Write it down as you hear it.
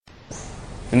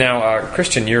Now,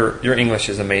 Christian, your English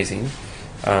is amazing.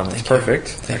 It's perfect.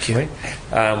 Thank you.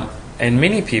 And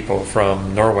many people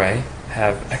from Norway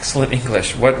have excellent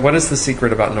English. What is the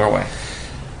secret about Norway?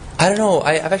 I don't know.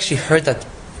 I've actually heard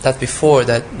that before.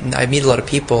 That I meet a lot of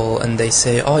people and they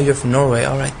say, "Oh, you're from Norway.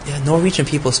 All right, yeah, Norwegian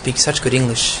people speak such good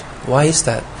English. Why is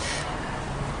that?"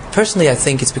 Personally, I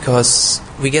think it's because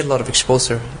we get a lot of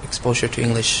exposure to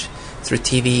English through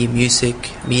TV, music,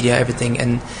 media, everything,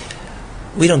 and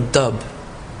we don't dub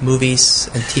movies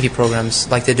and TV programs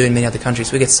like they do in many other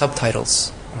countries. We get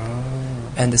subtitles.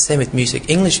 And the same with music.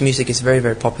 English music is very,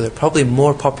 very popular, probably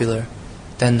more popular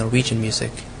than Norwegian music.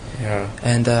 Yeah.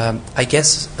 And I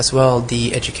guess as well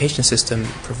the education system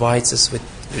provides us with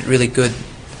really good,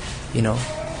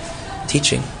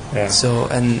 teaching. Yeah. So,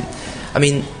 and I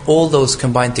mean, all those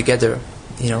combined together,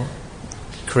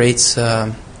 creates,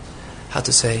 how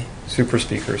to say? Super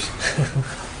speakers.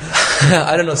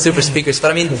 I don't know, super speakers,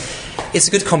 but I mean, it's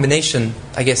a good combination,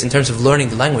 I guess, in terms of learning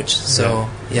the language. So,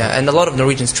 yeah, and a lot of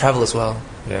Norwegians travel as well.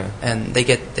 Yeah. And they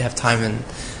have time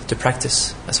to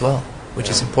practice as well, which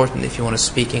is important if you want to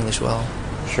speak English well.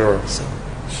 Sure. So.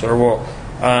 Sure. Well,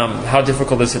 how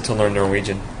difficult is it to learn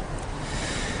Norwegian?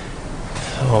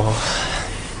 Oh,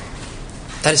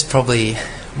 that is probably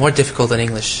more difficult than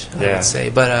English, I would say.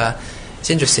 But it's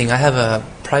interesting. I have a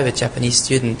private Japanese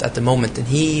student at the moment, and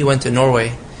he went to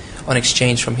Norway on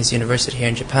exchange from his university here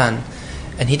in Japan,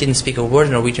 and he didn't speak a word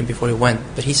of Norwegian before he went,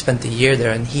 but he spent a year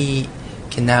there, and he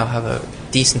can now have a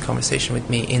decent conversation with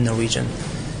me in Norwegian.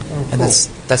 Oh, cool. And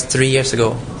that's 3 years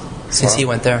ago since he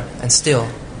went there, and still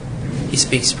he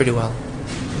speaks pretty well.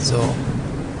 So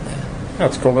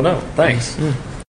that's cool to know. Thanks.